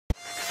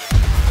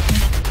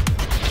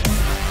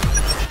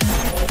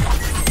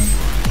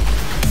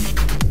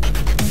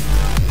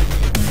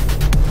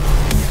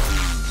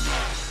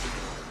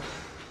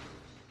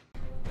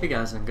Hey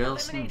guys and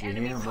girls, Synergy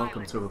here and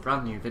welcome to a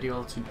brand new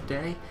video.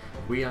 Today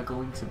we are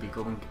going to be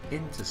going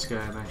into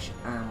Skirmish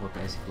and we're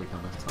basically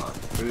going to talk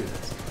through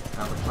this.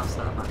 Now the class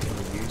that I'm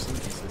actually using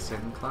is the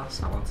Sim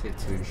class. I wanted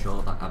to show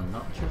that I'm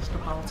not just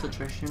about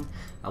attrition,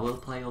 I will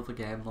play other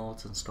game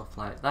modes and stuff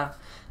like that.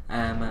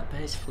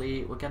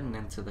 Basically we're getting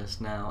into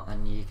this now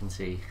and you can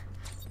see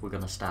we're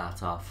going to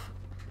start off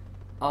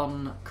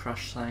on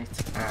crash site.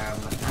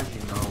 As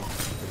you know,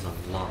 there's a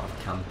lot of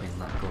camping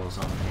that goes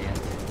on here,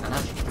 and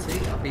as you can see,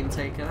 I've been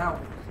taken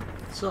out.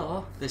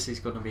 So this is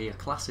going to be a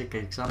classic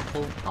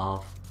example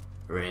of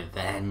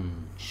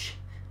revenge.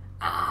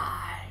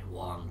 I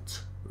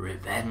want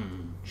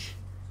revenge.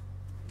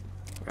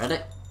 Ready?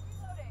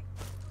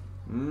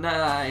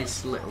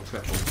 Nice little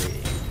triple D.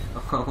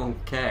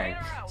 Okay,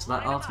 so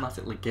that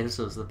automatically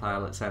gives us the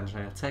pilot's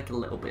entry. I take a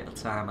little bit of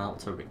time out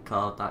to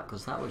record that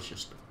because that was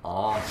just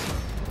awesome.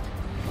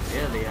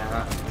 Here they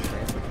are. See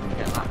if we can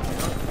get that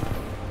done.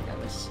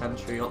 Get this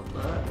sentry up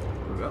there.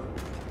 There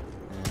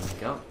we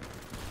go.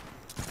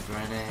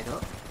 Grenade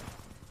up.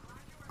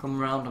 Come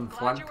round and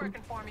flank them.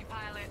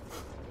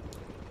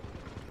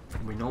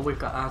 We know we've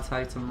got our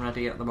Titan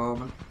ready at the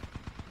moment.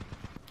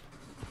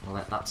 I'll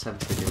let that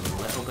sentry do a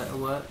little bit of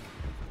work.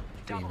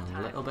 Being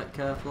a little bit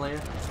careful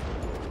here.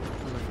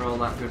 I'm gonna throw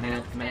that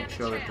grenade, make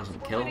sure it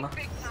doesn't kill me.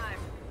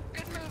 There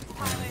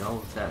we go,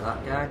 we'll take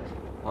that guy.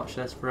 Watch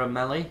this for a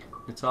melee.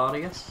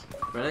 Notorious.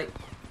 Ready?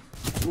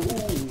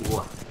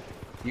 Ooh!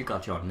 You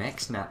got your neck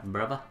snapped,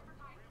 brother.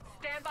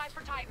 Stand by for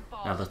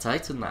Titanfall. Now the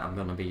Titan that I'm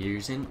going to be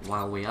using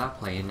while we are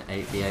playing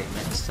 8v8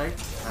 Mixtape,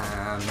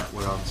 and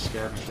we're on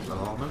Skirmish at the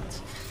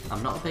moment.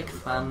 I'm not a big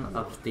fan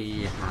of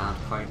the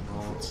hardpoint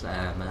modes.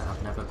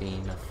 I've never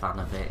been a fan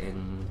of it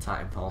in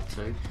Titanfall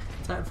 2.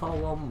 Titanfall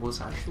 1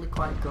 was actually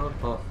quite good,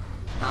 but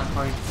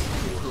hardpoint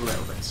was a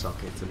little bit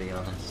sucky to be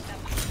honest.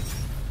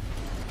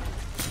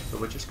 So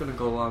we're just going to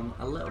go on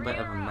a little bit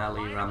of a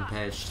melee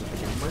rampage to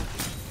begin with,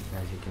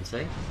 as you can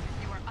see.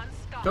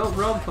 Don't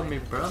run from me,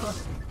 brother!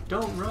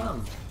 Don't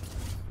run!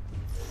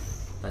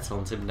 Let's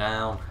hunt him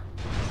down.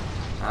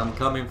 I'm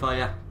coming for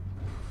you.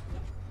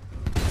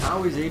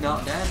 How is he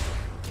not dead?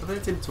 I've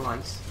hit him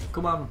twice.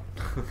 Come on.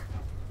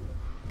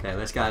 Okay,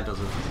 this guy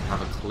doesn't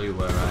have a clue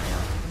where I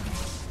am.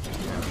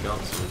 There we go,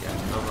 so we get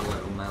another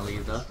little melee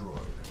there.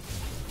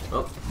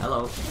 Oh,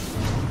 hello.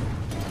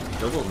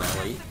 Double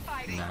melee.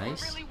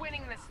 Nice.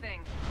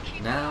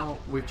 Now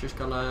we've just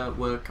got to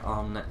work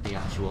on the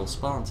actual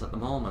spawns at the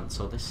moment,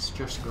 so this is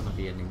just going to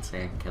be an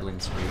insane killing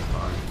spree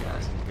for you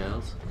guys and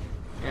girls.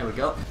 Here we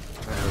go.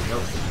 There we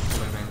go.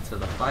 Coming into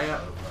the fire.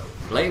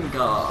 Flame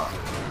guard.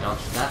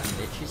 Dodge that,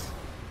 bitches.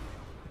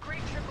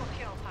 Great triple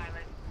kill,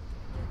 pilot.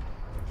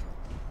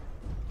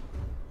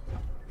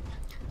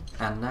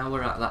 And now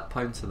we're at that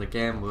point of the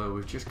game where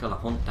we've just got to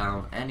hunt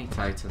down any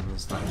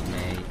Titans that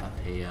may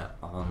appear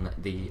on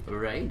the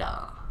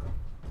radar.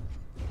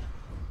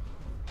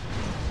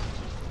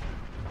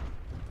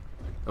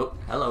 Oh,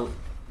 hello.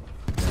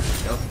 There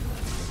we go.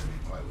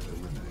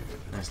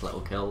 Nice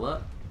little kill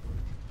there.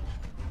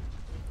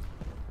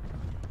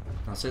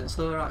 Now since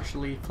they're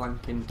actually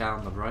flanking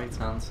down the right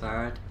hand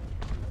side,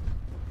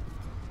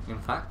 in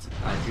fact,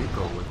 I do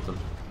go with them.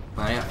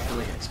 I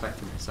actually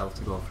expected myself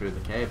to go through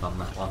the cave on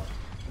that one.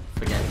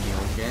 Forgetting my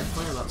own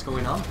gameplay, what's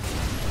going on?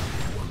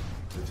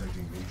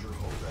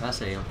 I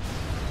see him.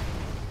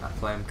 That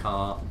flame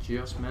car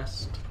just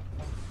missed.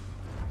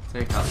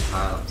 Take out the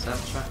pilot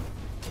sentry.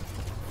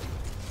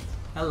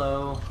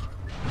 Hello.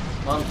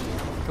 Come on.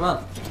 Come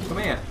on. Come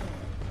here.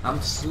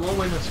 I'm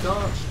slowing the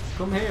scorch.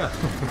 Come here.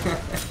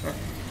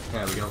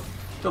 There we go.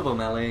 Double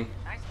melee.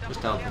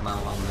 Just help him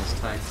out on this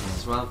Titan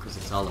as well, because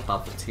it's all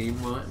about the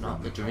teamwork,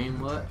 not the dream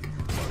work.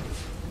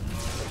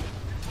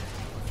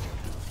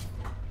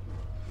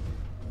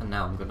 And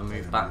now I'm going to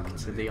move back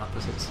to the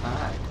opposite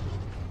side.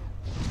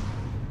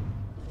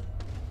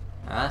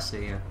 I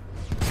see you.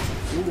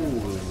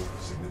 Ooh.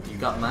 You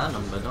got my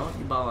number, don't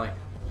you, boy?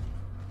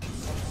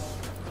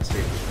 Let's see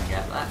if we can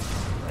get that.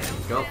 There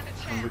we go.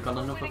 And we've got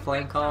another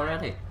flame car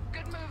ready.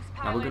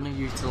 Now we're going to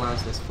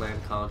utilise this flame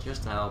car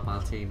just to help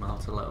our team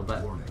out a little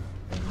bit.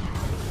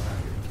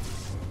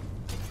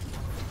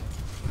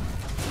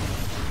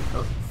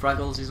 Oh,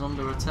 Fraggles is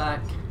under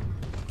attack.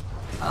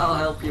 I'll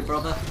help you,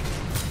 brother.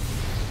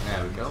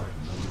 There we go.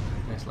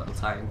 Nice little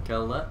Titan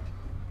kill there.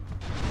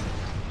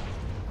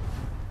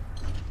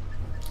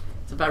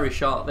 It's a very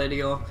short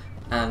video,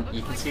 and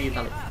you can see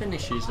that it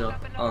finishes up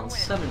on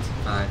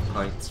 75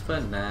 points for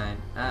 9,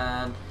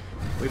 and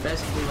we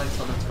basically went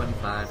on a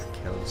 25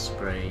 kill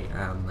spree,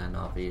 and then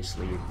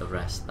obviously the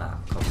rest that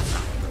comes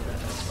after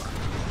it as well.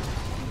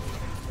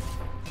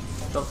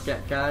 Don't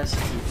forget guys, you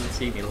can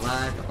see me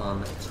live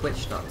on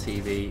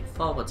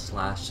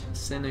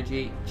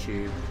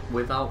twitch.tv/synergytube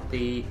without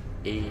the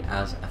E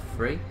as a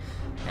free.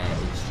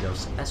 It's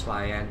just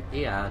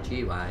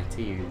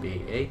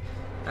SYNERGYTUBE,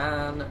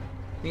 and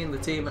me and the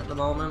team at the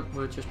moment,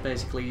 we're just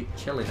basically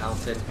chilling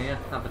out in here,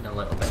 having a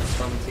little bit of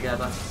fun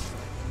together.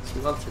 So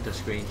we wanted a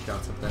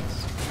screenshot of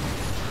this.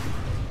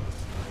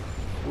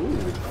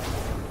 Ooh,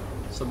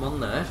 someone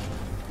there.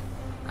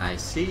 I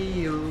see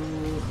you.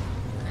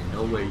 I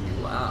know where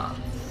you are.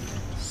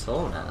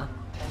 Sonar.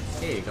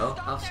 Here you go.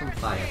 Have some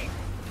fire.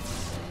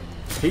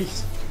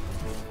 Peace.